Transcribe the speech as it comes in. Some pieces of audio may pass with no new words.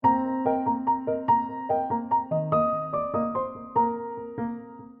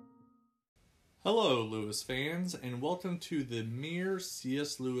Hello, Lewis fans, and welcome to the Mere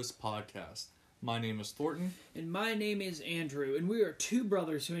C.S. Lewis podcast. My name is Thornton. And my name is Andrew, and we are two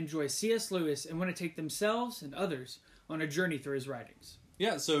brothers who enjoy C.S. Lewis and want to take themselves and others on a journey through his writings.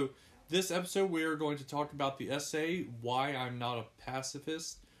 Yeah, so this episode we are going to talk about the essay, Why I'm Not a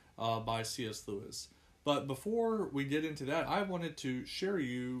Pacifist, by C.S. Lewis. But before we get into that, I wanted to share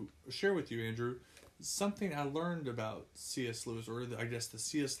with you, Andrew, something I learned about C.S. Lewis, or I guess the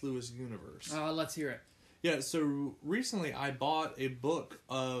C.S. Lewis universe. Let's hear it. Yeah, so recently I bought a book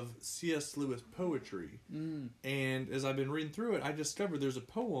of C.S. Lewis poetry, and as I've been reading through it, I discovered there's a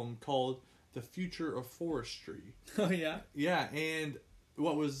poem called The Future of Forestry. Oh, yeah? Yeah, and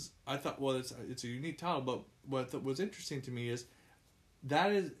I thought, it's a unique title, but what was interesting to me is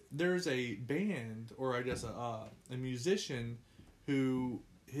there's a band, or I guess a musician who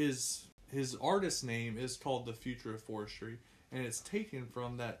his artist name is called The Future of Forestry, and it's taken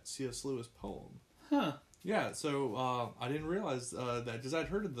from that C.S. Lewis poem. Huh. Yeah, so I didn't realize that, because I'd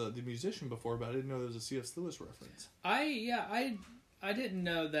heard of the musician before, but I didn't know there was a C.S. Lewis reference. I didn't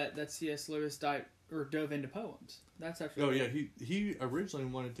know that C.S. Lewis dove into poems. That's actually... Oh, yeah, he originally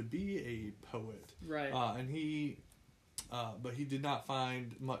wanted to be a poet. Right. But he did not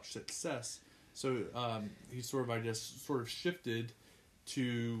find much success, so he sort of shifted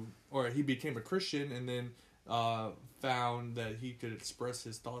to, or he became a Christian, and then found that he could express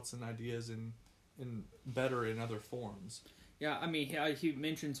his thoughts and ideas in better in other forms. Yeah, I mean, he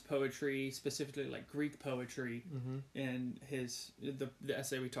mentions poetry, specifically like Greek poetry, in the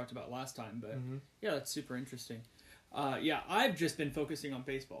essay we talked about last time. But yeah, that's super interesting. I've just been focusing on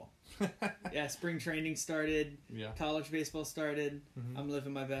baseball. Yeah, spring training started. Yeah, college baseball started. I'm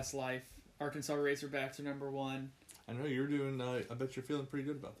living my best life. Arkansas Razorbacks are number one. I know you're doing. I bet you're feeling pretty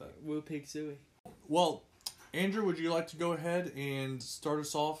good about that. Woo Pig Suey. Well, Andrew, would you like to go ahead and start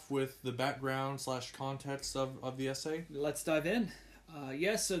us off with the background / context of the essay? Let's dive in.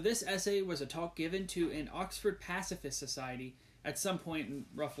 So this essay was a talk given to an Oxford Pacifist Society at some point in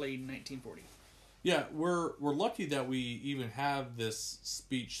roughly 1940. Yeah, we're lucky that we even have this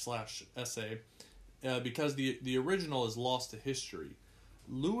speech / essay because the original is lost to history.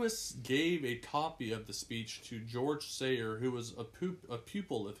 Lewis gave a copy of the speech to George Sayer, who was a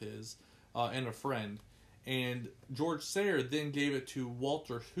pupil of his and a friend. And George Sayer then gave it to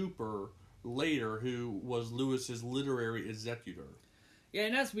Walter Hooper later, who was Lewis's literary executor. Yeah,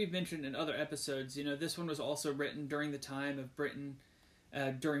 and as we've mentioned in other episodes, this one was also written during the time of Britain,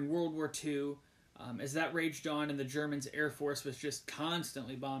 during World War II, as that raged on and the Germans' Air Force was just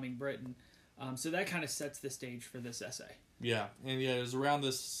constantly bombing Britain. So that kind of sets the stage for this essay. Yeah, and it was around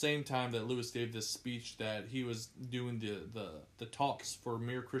this same time that Lewis gave this speech that he was doing the talks for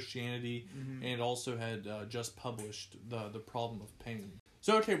Mere Christianity, and also had just published the Problem of Pain.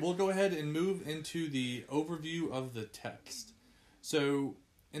 So, okay, we'll go ahead and move into the overview of the text. So,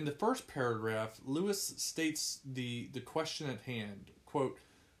 in the first paragraph, Lewis states the question at hand, quote,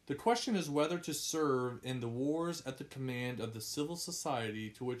 "The question is whether to serve in the wars at the command of the civil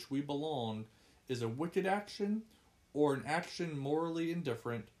society to which we belong is a wicked action, or an action morally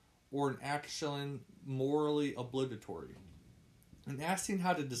indifferent, or an action morally obligatory. In asking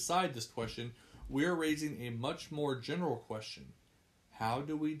how to decide this question, we are raising a much more general question. How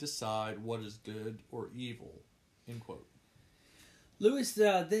do we decide what is good or evil?" End quote. Lewis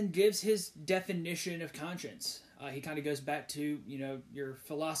then gives his definition of conscience. He kind of goes back to, your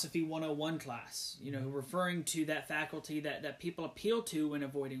Philosophy 101 class, referring to that faculty that people appeal to when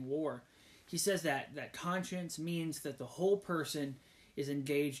avoiding war. He says that conscience means that the whole person is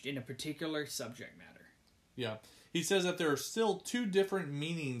engaged in a particular subject matter. Yeah. He says that there are still two different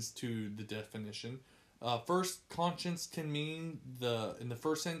meanings to the definition. First, conscience can mean, in the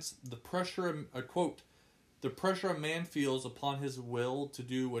first sense, the pressure, quote, "the pressure a man feels upon his will to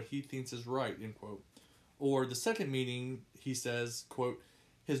do what he thinks is right," end quote. Or the second meaning, he says, quote,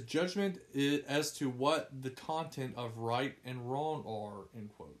 "his judgment as to what the content of right and wrong are," end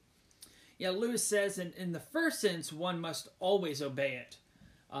quote. Yeah, Lewis says in the first sense, one must always obey it.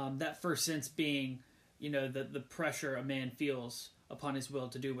 That first sense being, the pressure a man feels upon his will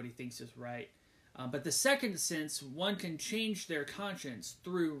to do what he thinks is right. But the second sense, one can change their conscience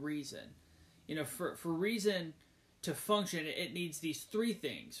through reason. For reason to function, it needs these three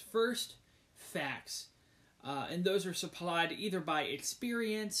things. First, facts. And those are supplied either by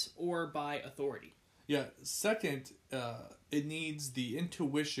experience or by authority. Yeah, second, it needs the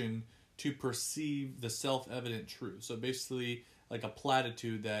intuition to perceive the self-evident truth. So basically, like a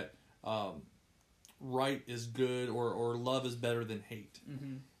platitude that right is good or love is better than hate.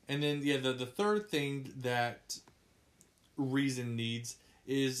 And then, the third thing that reason needs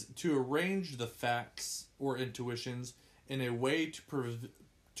is to arrange the facts or intuitions in a way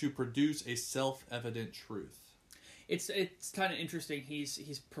to produce a self-evident truth. It's kind of interesting.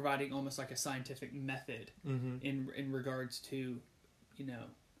 He's providing almost like a scientific method in regards to,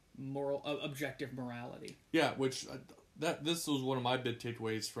 moral objective morality. Yeah, which this was one of my big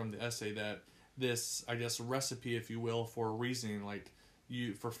takeaways from the essay, that this, I guess, recipe, if you will, for reasoning, like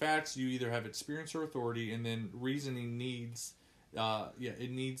for facts you either have experience or authority, and then reasoning needs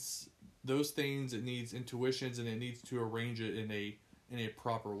it needs those things, it needs intuitions, and it needs to arrange it in a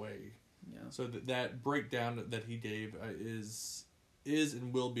proper way. Yeah. So that breakdown that he gave is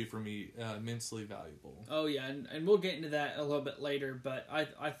and will be for me immensely valuable. Oh yeah, and we'll get into that a little bit later, but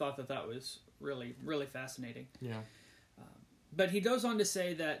I thought that was really, really fascinating. Yeah. But he goes on to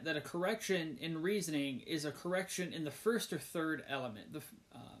say that a correction in reasoning is a correction in the first or third element.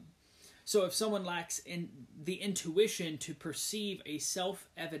 So if someone lacks in the intuition to perceive a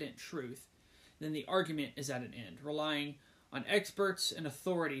self-evident truth, then the argument is at an end, relying on experts and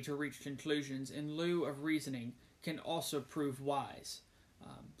authority to reach conclusions in lieu of reasoning can also prove wise,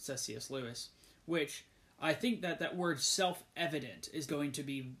 says C.S. Lewis, which I think that word self-evident is going to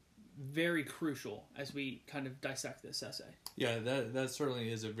be very crucial as we kind of dissect this essay. Yeah, that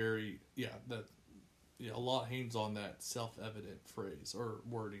certainly is a lot hangs on that self-evident phrase or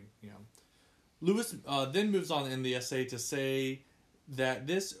wording. Lewis then moves on in the essay to say that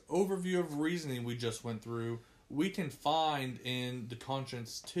this overview of reasoning we just went through, we can find in the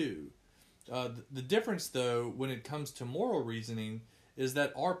conscience too. The difference, though, when it comes to moral reasoning, is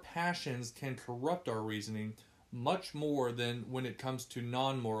that our passions can corrupt our reasoning much more than when it comes to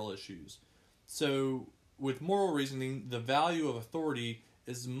non-moral issues. So, with moral reasoning, the value of authority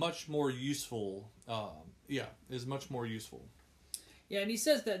is much more useful. Is much more useful. Yeah, and he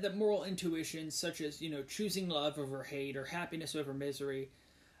says that moral intuitions, such as choosing love over hate or happiness over misery,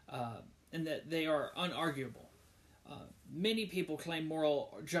 and that they are unarguable. Many people claim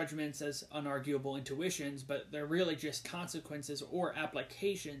moral judgments as unarguable intuitions, but they're really just consequences or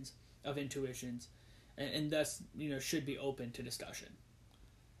applications of intuitions, and thus should be open to discussion.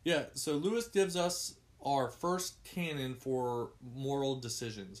 Yeah, so Lewis gives us our first canon for moral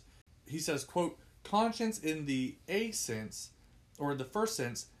decisions. He says, quote, "Conscience in the A sense, or in the first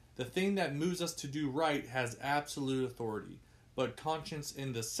sense, the thing that moves us to do right has absolute authority. But conscience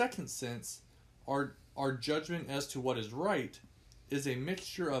in the second sense, our judgment as to what is right, is a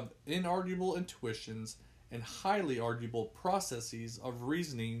mixture of inarguable intuitions and highly arguable processes of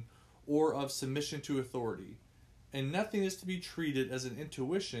reasoning or of submission to authority. And nothing is to be treated as an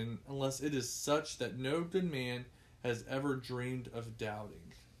intuition unless it is such that no good man has ever dreamed of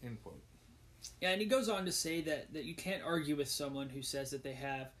doubting." End quote. Yeah, and he goes on to say that you can't argue with someone who says that they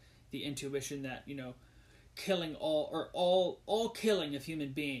have the intuition that, killing all killing of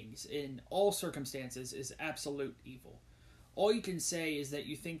human beings in all circumstances is absolute evil. All you can say is that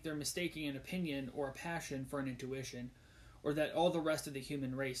you think they're mistaking an opinion or a passion for an intuition, or that all the rest of the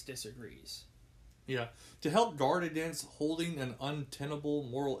human race disagrees. Yeah. To help guard against holding an untenable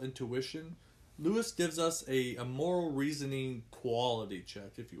moral intuition, Lewis gives us a moral reasoning quality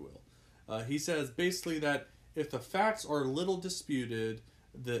check, if you will. He says basically that if the facts are little disputed,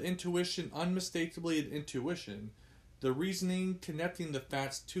 the intuition unmistakably an intuition, the reasoning connecting the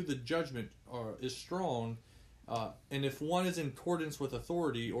facts to the judgment is strong, and if one is in accordance with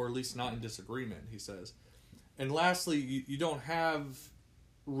authority, or at least not in disagreement, he says. And lastly, you don't have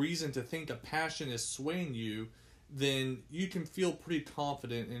reason to think a passion is swaying you, then you can feel pretty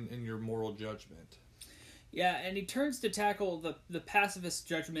confident in your moral judgment. Yeah, and he turns to tackle the pacifist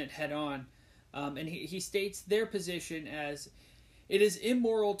judgment head on, and he states their position as, "It is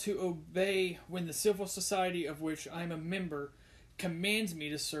immoral to obey when the civil society of which I am a member commands me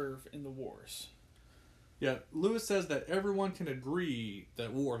to serve in the wars." Yeah, Lewis says that everyone can agree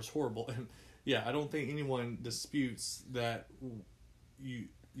that war is horrible, and I don't think anyone disputes that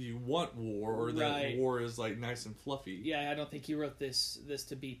you want war, or that war is like nice and fluffy. Yeah, I don't think he wrote this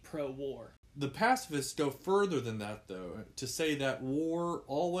to be pro-war. The pacifists go further than that, though, to say that war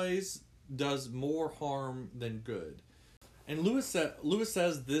always does more harm than good. And Lewis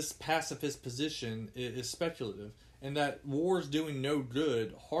says this pacifist position is speculative, and that wars doing no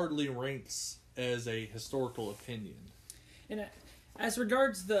good hardly ranks as a historical opinion. And as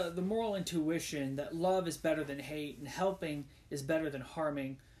regards the moral intuition that love is better than hate and helping is better than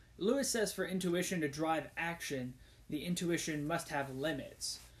harming, Lewis says for intuition to drive action, the intuition must have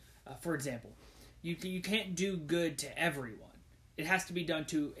limits. For example, you can't do good to everyone. It has to be done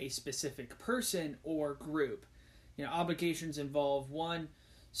to a specific person or group. Obligations involve one,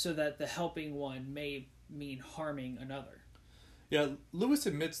 so that the helping one may mean harming another. Yeah, Lewis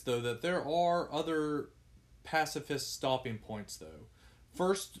admits, though, that there are other pacifist stopping points, though.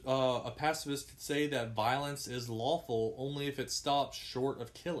 First, a pacifist could say that violence is lawful only if it stops short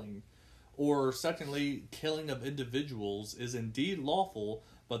of killing. Or, secondly, killing of individuals is indeed lawful,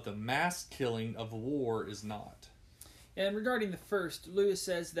 but the mass killing of war is not. And regarding the first, Lewis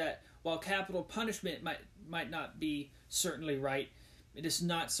says that while capital punishment might not be certainly right, it is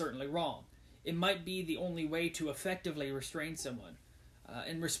not certainly wrong. It might be the only way to effectively restrain someone.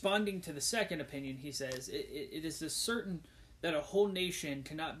 In responding to the second opinion, he says, it is certain that a whole nation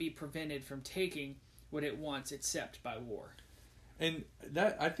cannot be prevented from taking what it wants except by war. And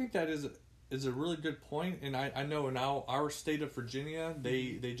that, I think that is a really good point. And I know in our state of Virginia,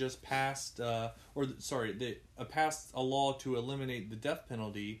 they just passed, they passed a law to eliminate the death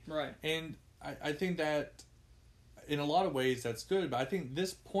penalty. Right. And I think that in a lot of ways that's good, but I think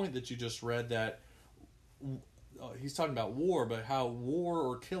this point that you just read, that he's talking about war, but how war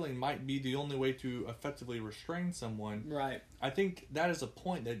or killing might be the only way to effectively restrain someone. Right. I think that is a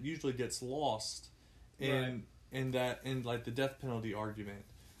point that usually gets lost in like the death penalty argument.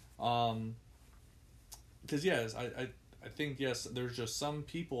 Because yes, I think yes, there's just some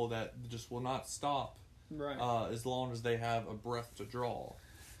people that just will not stop, right, as long as they have a breath to draw.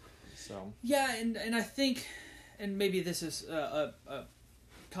 So yeah, and I think, and maybe this is a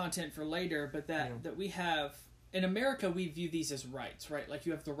content for later, but that we have in America, we view these as rights, right? Like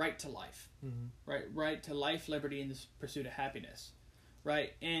you have the right to life, right to life, liberty, and the pursuit of happiness,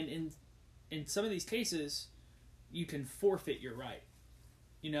 right? And in some of these cases, you can forfeit your right.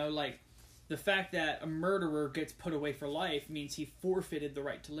 You know, like the fact that a murderer gets put away for life means he forfeited the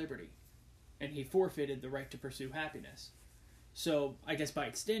right to liberty, and he forfeited the right to pursue happiness. So I guess by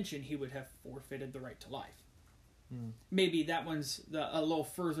extension, he would have forfeited the right to life. Maybe that one's a little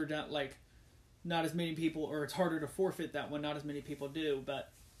further down, like not as many people, or it's harder to forfeit that one. Not as many people do,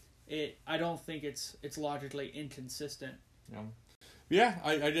 but I don't think it's logically inconsistent. Yeah,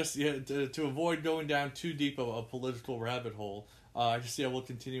 I just to avoid going down too deep of a political rabbit hole, we'll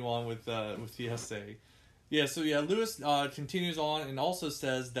continue on with the essay. Lewis continues on and also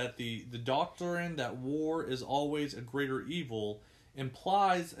says that the doctrine that war is always a greater evil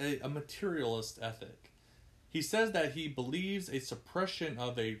implies a materialist ethic. He says that he believes a suppression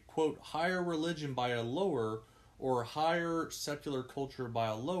of a, quote, higher religion by a lower, or higher secular culture by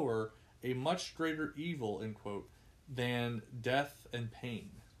a lower, a much greater evil, end quote, than death and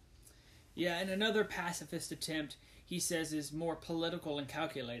pain. Yeah, and another pacifist attempt, he says, is more political and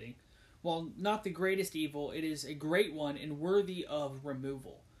calculating. While not the greatest evil, it is a great one and worthy of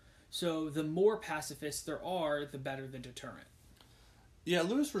removal. So the more pacifists there are, the better the deterrent. Yeah,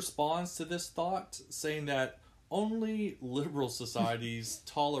 Lewis responds to this thought, saying that only liberal societies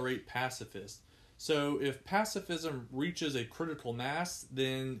tolerate pacifists. So if pacifism reaches a critical mass,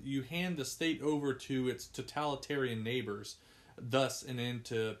 then you hand the state over to its totalitarian neighbors, thus an end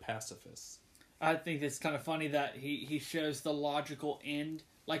to pacifists. I think it's kind of funny that he shows the logical end.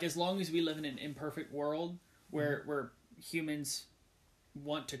 Like, as long as we live in an imperfect world where humans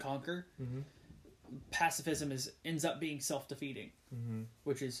want to conquer, pacifism ends up being self-defeating,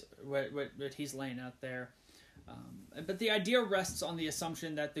 which is what he's laying out there. But the idea rests on the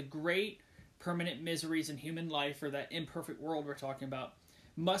assumption that the great permanent miseries in human life, or that imperfect world we're talking about,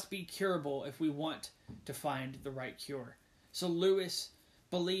 must be curable if we want to find the right cure. So Lewis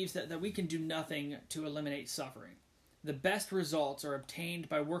believes that we can do nothing to eliminate suffering. The best results are obtained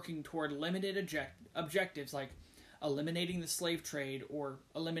by working toward limited objectives like eliminating the slave trade or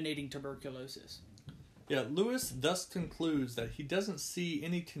eliminating tuberculosis. Yeah, Lewis thus concludes that he doesn't see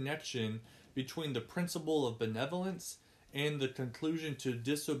any connection between the principle of benevolence and the conclusion to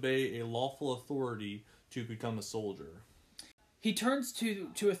disobey a lawful authority to become a soldier. He turns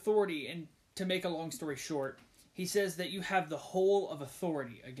to authority, and to make a long story short, he says that you have the whole of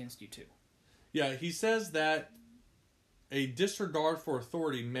authority against you too. Yeah, he says that a disregard for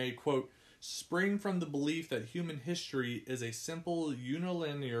authority may, quote, spring from the belief that human history is a simple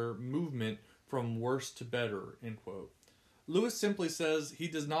unilinear movement from worse to better, end quote. Lewis simply says he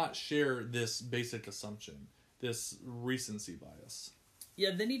does not share this basic assumption, this recency bias.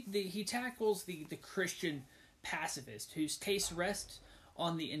 Yeah, then he tackles the Christian pacifist whose taste rests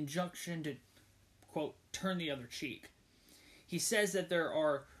on the injunction to, quote, turn the other cheek. He says that there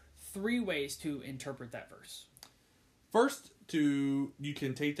are 3 ways to interpret that verse. First, you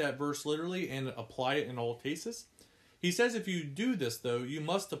can take that verse literally and apply it in all cases. He says if you do this, though, you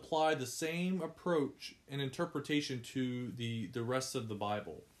must apply the same approach and interpretation to the rest of the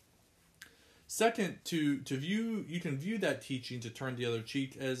Bible. Second, you can view that teaching to turn the other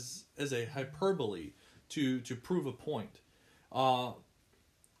cheek as a hyperbole to prove a point.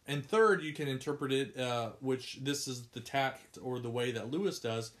 And third, you can interpret it, which this is the tact or the way that Lewis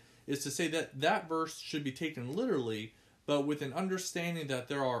does, is to say that that verse should be taken literally, but with an understanding that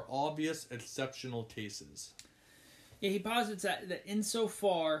there are obvious exceptional cases. Yeah, he posits that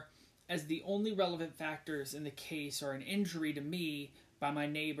insofar as the only relevant factors in the case are an injury to me by my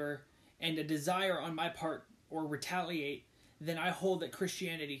neighbor and a desire on my part or retaliate, then I hold that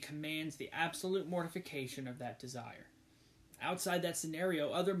Christianity commands the absolute mortification of that desire. Outside that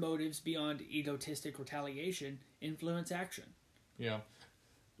scenario, other motives beyond egotistic retaliation influence action. Yeah.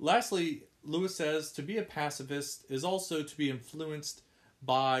 Lastly, Lewis says to be a pacifist is also to be influenced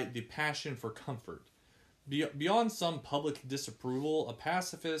by the passion for comfort. Beyond some public disapproval, a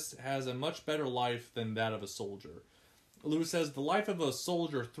pacifist has a much better life than that of a soldier. Lewis says the life of a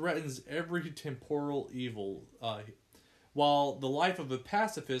soldier threatens every temporal evil, while the life of a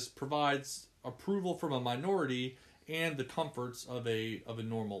pacifist provides approval from a minority and the comforts of a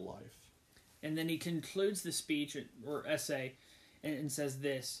normal life. And then he concludes the speech or essay and says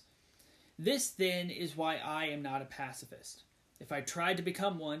this: "This then is why I am not a pacifist. If I tried to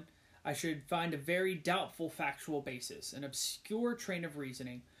become one, I should find a very doubtful factual basis, an obscure train of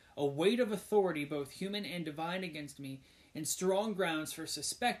reasoning, a weight of authority both human and divine against me, and strong grounds for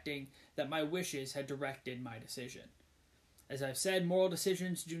suspecting that my wishes had directed my decision. As I've said, moral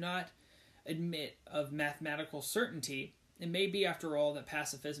decisions do not admit of mathematical certainty. It may be, after all, that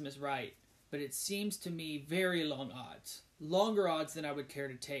pacifism is right, but it seems to me very long odds, longer odds than I would care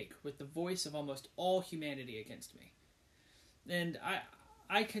to take, with the voice of almost all humanity against me." And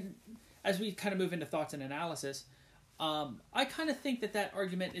I can, as we kind of move into thoughts and analysis, I kind of think that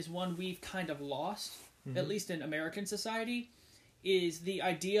argument is one we've kind of lost, at least in American society, is the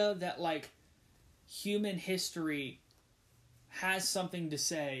idea that, like, human history has something to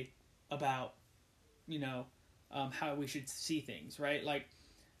say about, how we should see things, right? Like,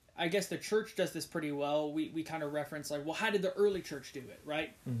 I guess the church does this pretty well. We kind of reference, like, well, how did the early church do it,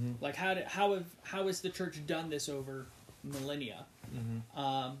 right? Mm-hmm. Like, how has the church done this over millennia?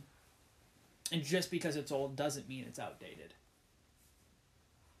 Mm-hmm. And just because it's old doesn't mean it's outdated.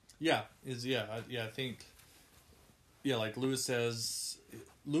 I think, like Lewis says,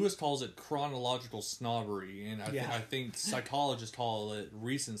 Lewis calls it chronological snobbery, and I think psychologists call it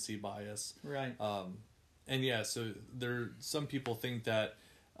recency bias. Right. So some people think that,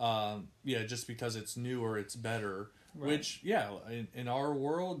 just because it's newer, it's better. Right. Which, in our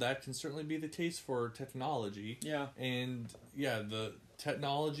world, that can certainly be the case for technology. Yeah. And, the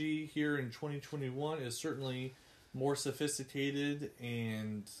technology here in 2021 is certainly more sophisticated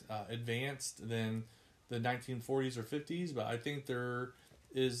and advanced than the 1940s or 50s, but I think there's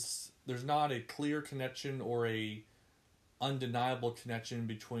not a clear connection or a undeniable connection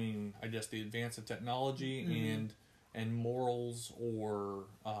between, I guess, the advance of technology and morals or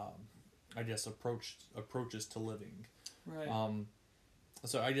approaches to living. Right.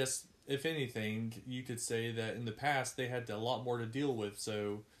 So I guess, if anything, you could say that in the past they had a lot more to deal with.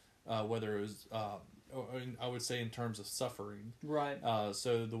 So whether it was, I would say in terms of suffering. Right.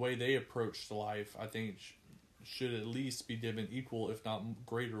 So the way they approached life, I think, should at least be given equal, if not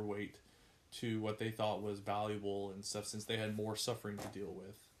greater weight to what they thought was valuable and stuff, since they had more suffering to deal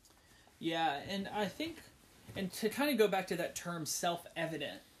with. Yeah, and I think, and to kind of go back to that term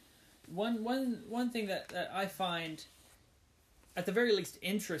self-evident, one thing that I find at the very least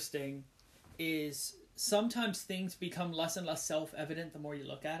interesting is sometimes things become less and less self-evident the more you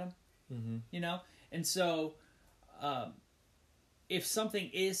look at them. Mm-hmm. And so if something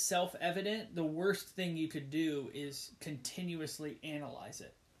is self-evident, the worst thing you could do is continuously analyze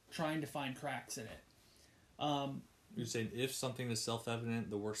it, trying to find cracks in it. You're saying if something is self-evident,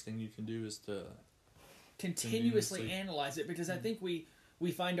 the worst thing you can do is to continuously analyze it, because I think we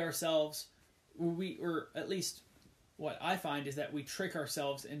find ourselves, or at least what I find is that we trick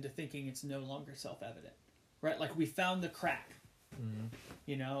ourselves into thinking it's no longer self-evident, right? Like, we found the crack. Mm-hmm.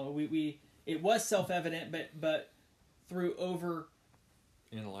 It was self-evident, but through over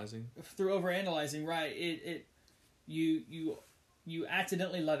analyzing, right? You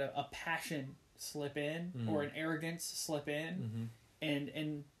accidentally let a passion slip in, or an arrogance slip in,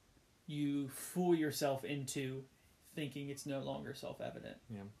 and you fool yourself into thinking it's no longer self-evident.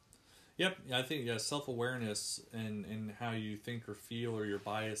 Yeah. Yep, I think self-awareness and how you think or feel, or your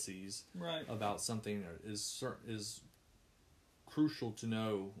biases about something is crucial to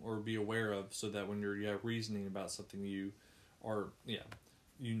know or be aware of, so that when you're reasoning about something, you are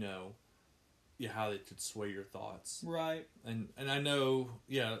how it could sway your thoughts. Right. And I know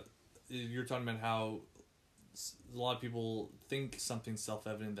you're talking about how a lot of people think something's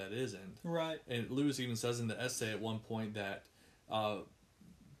self-evident that isn't. Right. And Lewis even says in the essay at one point that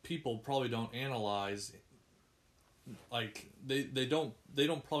people probably don't analyze, like they don't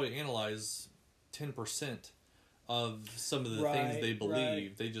probably analyze 10% of some of the things they believe.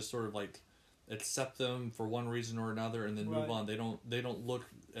 Right. They just sort of like accept them for one reason or another and then move on. They don't look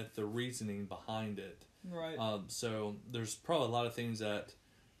at the reasoning behind it. Right. So there's probably a lot of things that,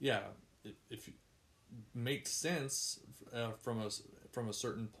 if it makes sense from a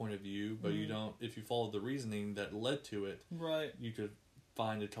certain point of view, but you don't. If you follow the reasoning that led to it, right, you could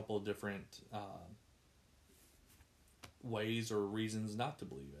find a couple of different ways or reasons not to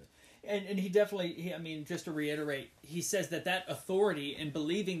believe it. And he definitely, I mean, just to reiterate, he says that authority and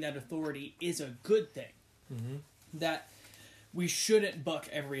believing that authority is a good thing. Mm-hmm. That we shouldn't buck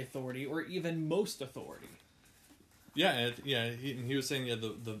every authority or even most authority. Yeah, he was saying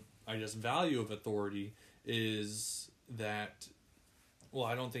the I guess value of authority is that, well,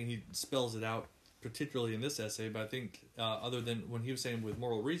 I don't think he spells it out particularly in this essay, but I think other than when he was saying with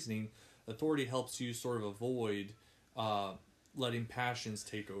moral reasoning, authority helps you sort of avoid letting passions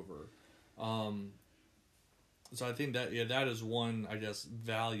take over. So I think that that is one, I guess,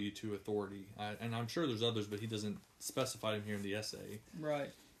 value to authority. And I'm sure there's others, but he doesn't specify them here in the essay.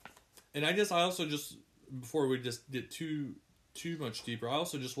 Right. And I guess I also just, before we just get too much deeper, I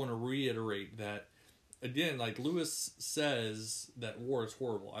also just want to reiterate that, again, like Lewis says that war is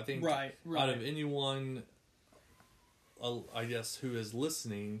horrible. I think right. out of anyone, I guess, who is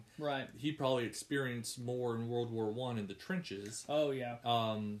listening, right, he probably experienced more in World War I in the trenches. Oh yeah.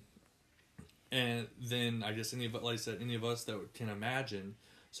 And then I guess any of us that can imagine.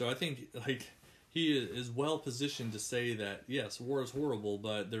 So I think like he is well positioned to say that yes, war is horrible,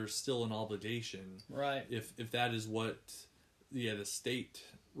 but there's still an obligation. Right. If that is what the state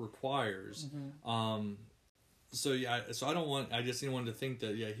requires. Mm-hmm. So I don't want anyone to think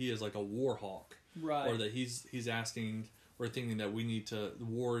that he is like a war hawk. Right. Or that he's asking or thinking that we need to,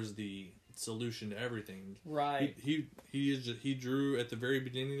 war is the solution to everything. Right. He drew at the very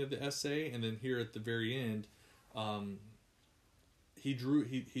beginning of the essay, and then here at the very end,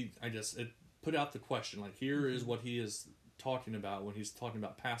 it put out the question, like here is what he is talking about when he's talking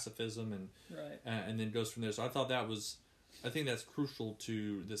about pacifism, and right. And then goes from there. So I think that's crucial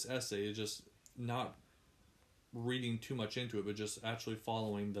to this essay, is just not reading too much into it, but just actually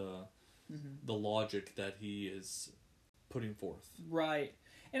following the logic that he is putting forth. Right.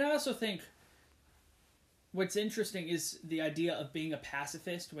 And I also think what's interesting is the idea of being a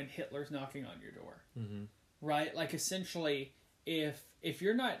pacifist when Hitler's knocking on your door. Mm-hmm. Right? Like essentially, if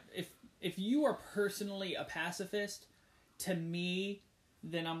you're not, if you are personally a pacifist, to me,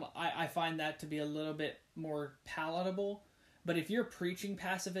 then I find that to be a little bit more palatable. But if you're preaching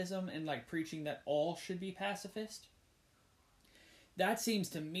pacifism and like preaching that all should be pacifist, that seems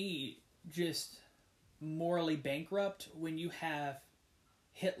to me just morally bankrupt when you have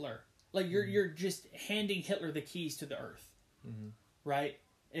Hitler. Like you're just handing Hitler the keys to the earth. Mm-hmm. Right?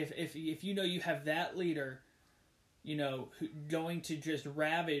 If you have that leader, going to just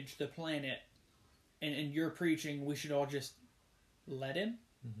ravage the planet, and you're preaching we should all just let him,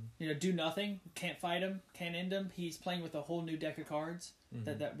 do nothing, can't fight him, can't end him. He's playing with a whole new deck of cards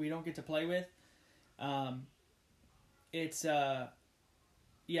that we don't get to play with. I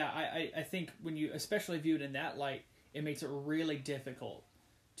think when you especially view it in that light, it makes it really difficult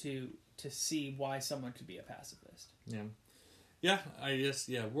to see why someone could be a pacifist. Yeah, I guess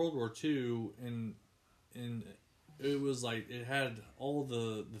World War II and it was like it had all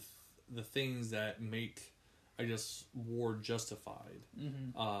the things that make, I guess, war justified.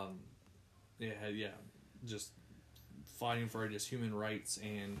 Mm-hmm. It had just fighting for, I guess, human rights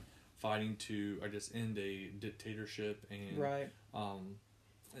and fighting to, I guess, end a dictatorship and right.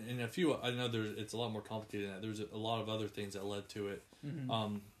 And a few, I know it's a lot more complicated than that. There's a lot of other things that led to it.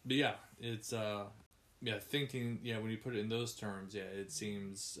 Mm-hmm. But it's thinking, when you put it in those terms, it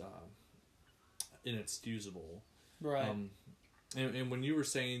seems inexcusable. Right. And when you were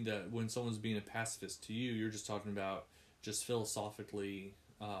saying that when someone's being a pacifist to you, you're just talking about just philosophically,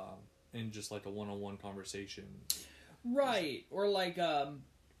 in just like a one-on-one conversation. Right. Or like,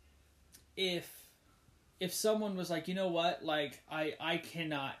 if someone was like, you know what, like, I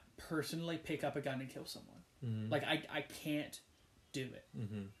cannot personally pick up a gun and kill someone. Mm-hmm. Like, I can't do it.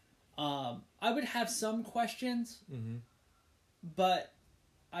 Mm-hmm. I would have some questions, mm-hmm. but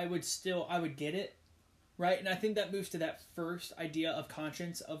I would get it, right? And I think that moves to that first idea of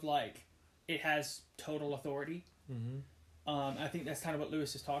conscience of, like, it has total authority. Mm-hmm. I think that's kind of what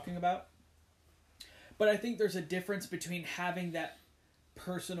Lewis is talking about. But I think there's a difference between having that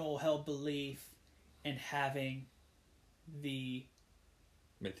personal held belief and having making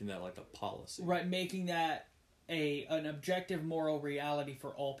that like a policy. Right, making that an objective moral reality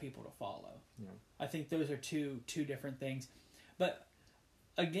for all people to follow. Yeah. I think those are two different things. But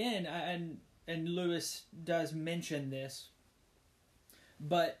again, and Lewis does mention this,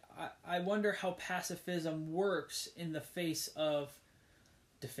 but I wonder how pacifism works in the face of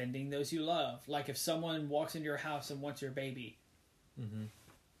defending those you love. Like if someone walks into your house and wants your baby,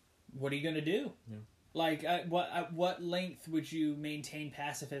 what are you going to do? Yeah. Like at what length would you maintain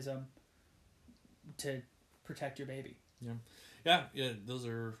pacifism to protect your baby? Yeah. Those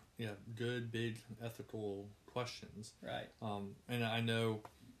are good big ethical questions. Right. And I know,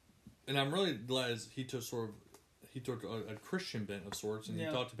 and I'm really glad he took a Christian bent of sorts, and he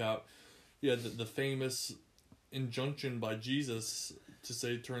talked about the famous injunction by Jesus to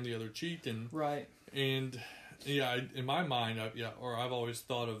say turn the other cheek, and right. And in my mind, I've always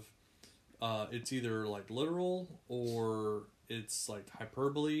thought of it's either like literal or it's like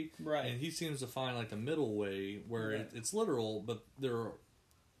hyperbole, right? And he seems to find like a middle way where it's literal, but there are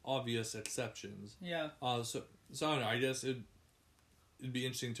obvious exceptions. Yeah. So I don't know. I guess it'd be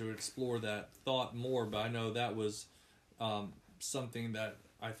interesting to explore that thought more, but I know that was something that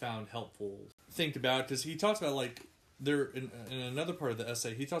I found helpful to think about, because he talks about like there in another part of the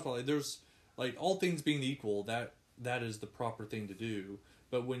essay he talks about like there's like all things being equal, that is the proper thing to do.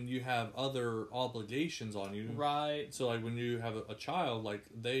 But when you have other obligations on you, right? So like when you have a child, like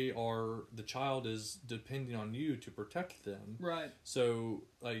the child is depending on you to protect them, right? So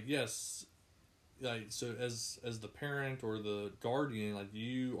like yes, like so as the parent or the guardian, like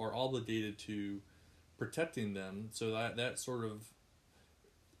you are obligated to protecting them. So that sort of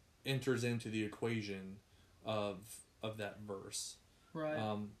enters into the equation of that verse, right?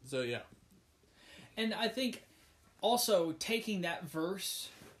 So yeah, and I think. Also, taking that verse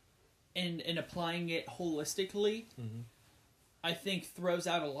and applying it holistically, I think throws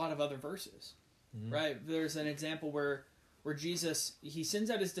out a lot of other verses, right? There's an example where Jesus, he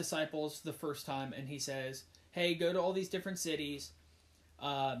sends out his disciples the first time and he says, hey, go to all these different cities,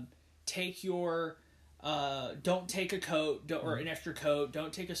 take your, don't take a coat or an extra coat,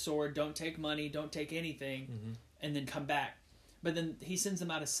 don't take a sword, don't take money, don't take anything, and then come back. But then he sends them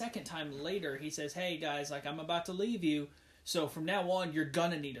out a second time later. He says, hey, guys, like, I'm about to leave you. So from now on, you're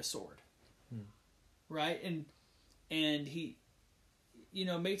going to need a sword. Right? And he,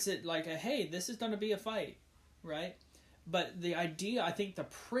 makes it like, hey, this is going to be a fight. Right? But the idea, I think the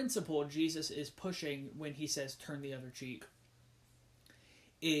principle Jesus is pushing when he says turn the other cheek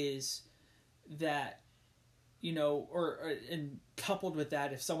is that, and coupled with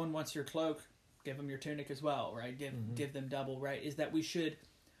that, if someone wants your cloak, give them your tunic as well, right? Give them double, right? Is that we should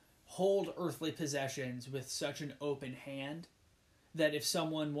hold earthly possessions with such an open hand that if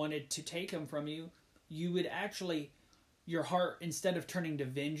someone wanted to take them from you, you would actually, your heart, instead of turning to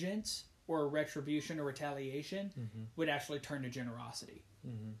vengeance or retribution or retaliation, would actually turn to generosity.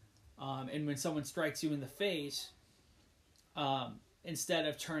 And when someone strikes you in the face, instead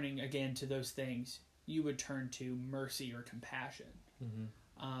of turning again to those things, you would turn to mercy or compassion.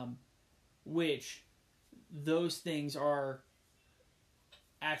 Which those things are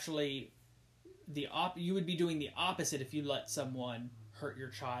actually you would be doing the opposite if you let someone hurt your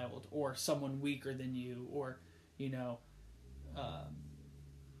child or someone weaker than you, or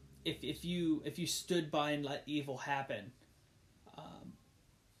if you stood by and let evil happen,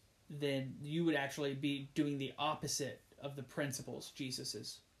 then you would actually be doing the opposite of the principles Jesus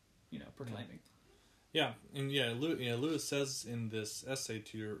is proclaiming. Yeah, and Lewis says in this essay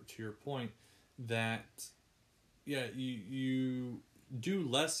to your point that you do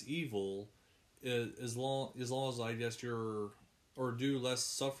less evil as long as I guess or do less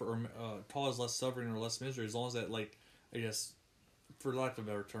suffer or cause less suffering or less misery, as long as that, like, I guess for lack of a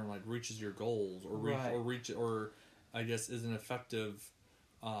better term, like reaches your goals or I guess is an effective.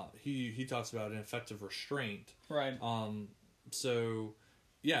 He talks about an effective restraint. Right. So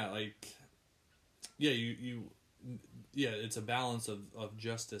yeah, like. Yeah, it's a balance of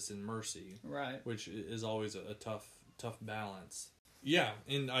justice and mercy, right? Which is always a tough balance. Yeah,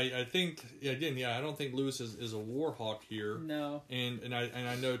 and I think again, I don't think Lewis is a war hawk here. No, and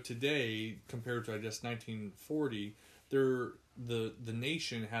I know today compared to I guess 1940, the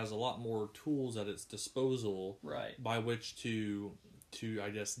nation has a lot more tools at its disposal, right? By which to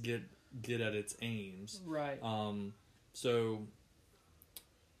I guess get at its aims, right? So.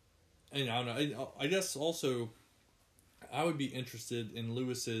 And I don't know. I guess also, I would be interested in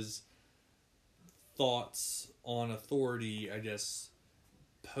Lewis's thoughts on authority. I guess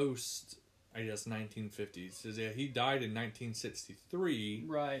post 1950s. Because he died in 1963,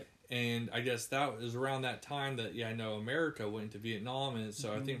 right? And I guess that was around that time that, I know America went into Vietnam, and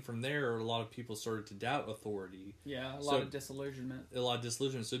so I think from there, a lot of people started to doubt authority. Yeah, a lot of disillusionment.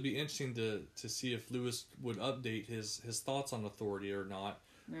 So it'd be interesting to see if Lewis would update his thoughts on authority or not.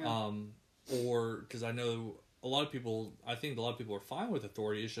 Yeah. Or, because I know I think a lot of people are fine with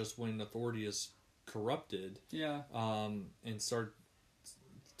authority. It's just when authority is corrupted, and start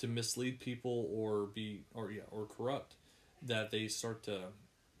to mislead people or corrupt, that they start to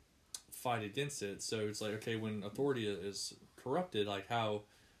fight against it. So it's like, okay, when authority is corrupted, like how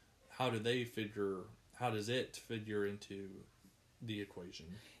does it figure into the equation?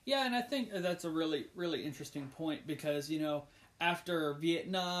 Yeah, and I think that's a really, really interesting point, because, after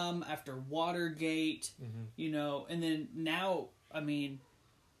Vietnam, after Watergate, and then now, I mean,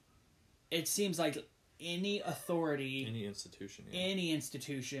 it seems like any authority, any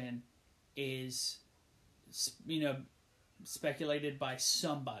institution is, speculated by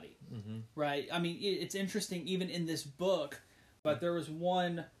somebody, right? I mean, it's interesting even in this book, but there was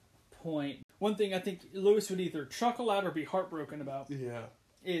one thing I think Lewis would either chuckle at or be heartbroken about. Yeah.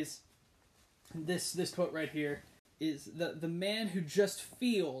 Is this quote right here, is the man who just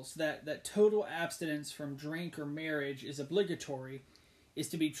feels that total abstinence from drink or marriage is obligatory is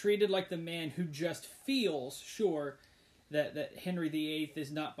to be treated like the man who just feels sure that Henry VIII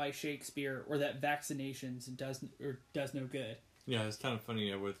is not by Shakespeare, or that vaccinations does no good. Yeah, it's kind of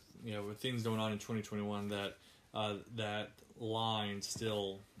funny with things going on in 2021 that that line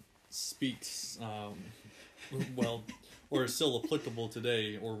still speaks well, or is still applicable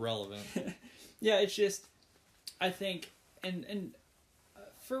today or relevant. Yeah, it's just, I think, and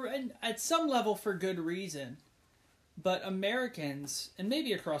at some level for good reason, but Americans, and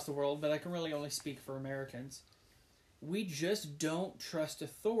maybe across the world, but I can really only speak for Americans, we just don't trust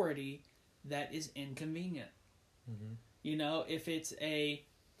authority that is inconvenient. If it's a,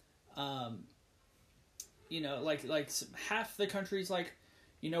 like half the country's like,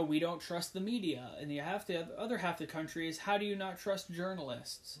 we don't trust the media, and the other half the country is, how do you not trust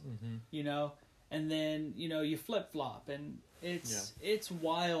journalists? And then you flip flop, and it's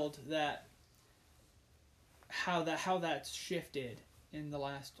wild that how that's shifted in the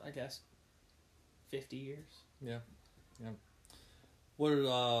last, I guess, 50 years. Yeah. What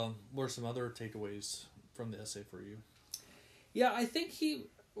are some other takeaways from the essay for you? Yeah, I think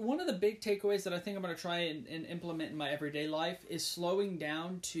one of the big takeaways that I think I'm going to try and implement in my everyday life is slowing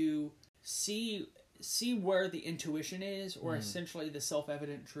down to see where the intuition is, or essentially the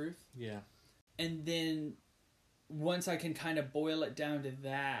self-evident truth. Yeah. And then once I can kind of boil it down to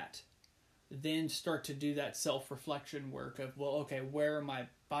that, then start to do that self-reflection work of, well, okay, where are my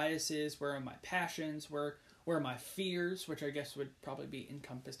biases? Where are my passions? Where are my fears, which I guess would probably be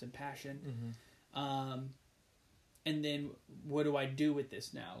encompassed in passion. And then what do I do with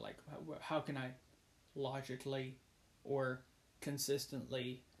this now? Like, how can I logically or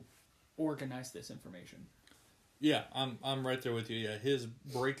consistently organize this information? Yeah, I'm right there with you. Yeah, his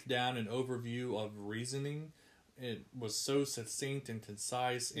breakdown and overview of reasoning, it was so succinct and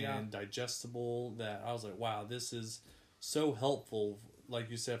concise and digestible that I was like, wow, this is so helpful,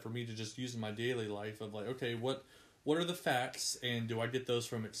 like you said, for me to just use in my daily life of like, okay, what are the facts, and do I get those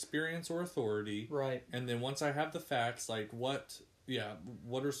from experience or authority? Right. And then once I have the facts, like what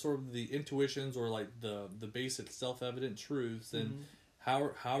are sort of the intuitions or like the basic self-evident truths, and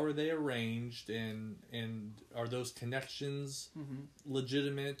how are they arranged, and are those connections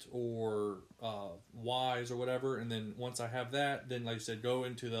legitimate or wise or whatever? And then once I have that, then like you said, go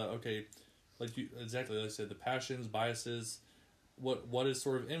into the like I said, the passions, biases, what is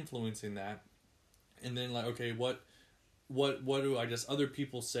sort of influencing that, and then like, okay, what do I guess other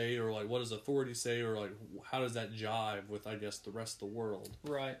people say, or like what does authority say, or like how does that jive with, I guess, the rest of the world?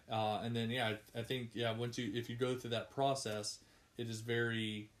 Right. And then I think if you go through that process, it is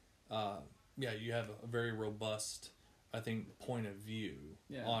very you have a very robust, I think, point of view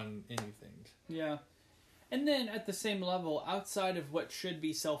on anything. Yeah. And then at the same level, outside of what should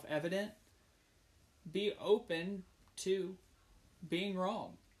be self-evident, be open to being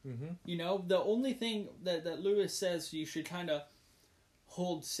wrong. The only thing that Lewis says you should kind of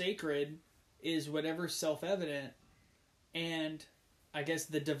hold sacred is whatever's self-evident, and I guess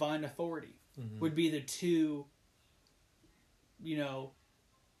the divine authority would be the two,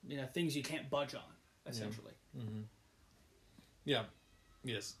 things you can't budge on, essentially. Yeah.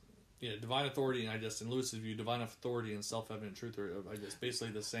 Yes. Yeah, divine authority, and I guess in Lewis's view, divine authority and self-evident truth are, I guess,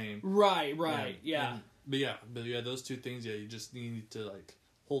 basically the same. Right, yeah. But those two things, you just need to like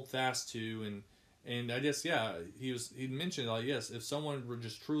hold fast to, and I guess he mentioned, like, yes, if someone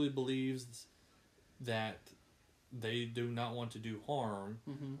just truly believes that they do not want to do harm,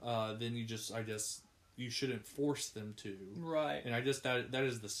 then I guess you shouldn't force them to. Right. And I guess that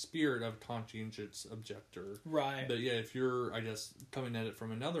is the spirit of conscientious objector. Right. But yeah, if you're, I guess, coming at it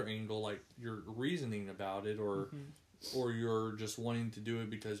from another angle, like you're reasoning about it, or you're just wanting to do it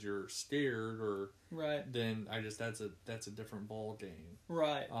because you're scared, or right, then I guess that's a different ball game.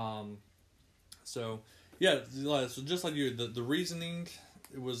 Right. So yeah, so just like you, the reasoning,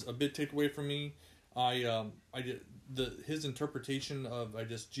 it was a bit take away from me. I did his interpretation of, I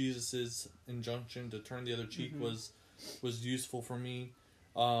guess, Jesus's injunction to turn the other cheek was useful for me.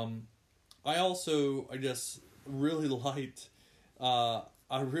 I also, I guess, really liked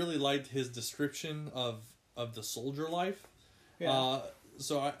his description of the soldier life. Yeah.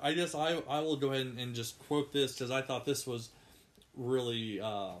 So I guess I will go ahead and just quote this, because I thought this was really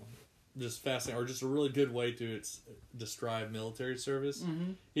just fascinating, or just a really good way to describe military service.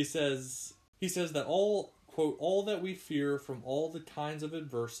 He says that all that we fear from all the kinds of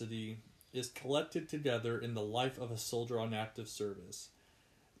adversity is collected together in the life of a soldier on active service.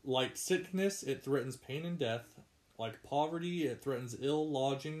 Like sickness, it threatens pain and death. Like poverty, it threatens ill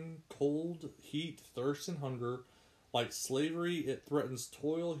lodging, cold, heat, thirst, and hunger. Like slavery, it threatens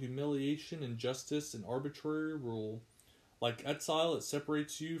toil, humiliation, injustice, and arbitrary rule. Like exile, it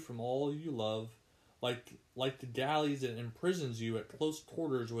separates you from all you love. Like the galleys, it imprisons you at close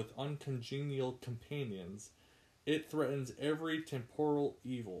quarters with uncongenial companions. It threatens every temporal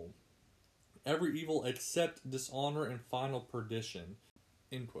evil. Every evil except dishonor and final perdition.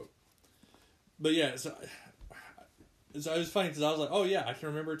 End quote. But yeah, so it was funny, because I was like, oh yeah, I can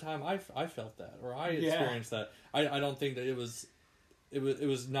remember a time I felt that, or I experienced that. I don't think that it was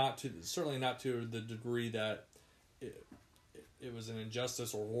certainly not to the degree that it was an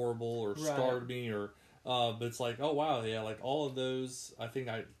injustice or horrible or scarred me, or but it's like, oh wow, yeah, like all of those I think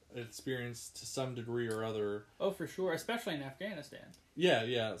I experienced to some degree or other. Oh, for sure, especially in Afghanistan.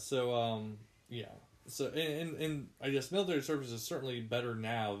 Yeah. So so and I guess military service is certainly better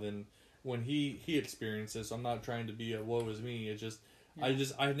now than when he experienced this. I'm not trying to be a woe is me. It's just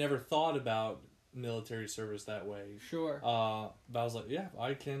I never thought about military service that way. Sure. But I was like, yeah,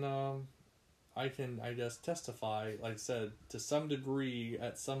 I can I guess testify, like I said, to some degree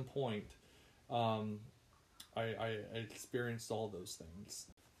at some point. I experienced all those things.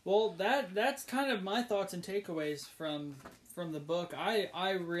 Well, that's kind of my thoughts and takeaways from the book.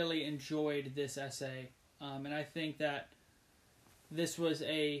 I really enjoyed this essay, and I think that this was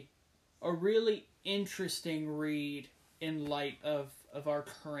a really interesting read in light of our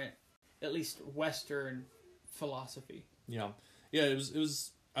current, at least Western philosophy. Yeah. It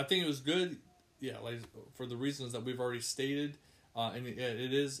was. I think it was good. Yeah, like for the reasons that we've already stated, and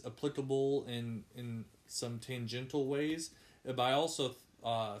it is applicable in some tangential ways. But I also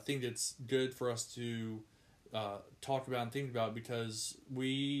think it's good for us to talk about and think about, because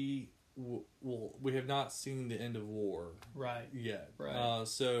we have not seen the end of war yet. Right.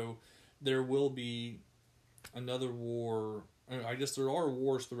 So there will be another war. I guess there are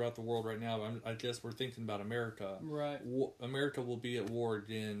wars throughout the world right now. I guess we're thinking about America. Right. America will be at war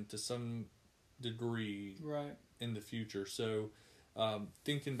again to some degree in the future. So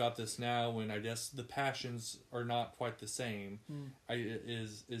thinking about this now, when I guess the passions are not quite the same,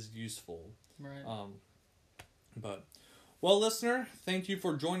 is useful. Right. But well, listener, thank you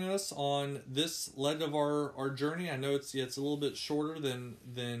for joining us on this leg of our journey. I know it's a little bit shorter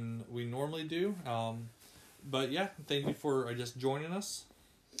than we normally do. But yeah, thank you for just joining us.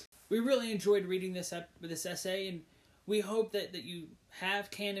 We really enjoyed reading this essay, and we hope that you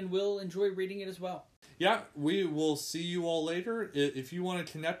can and will enjoy reading it as well. Yeah, we will see you all later. If you want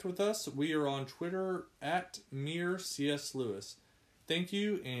to connect with us, we are on Twitter @MereCSLewis. Thank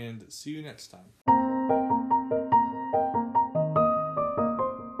you, and see you next time.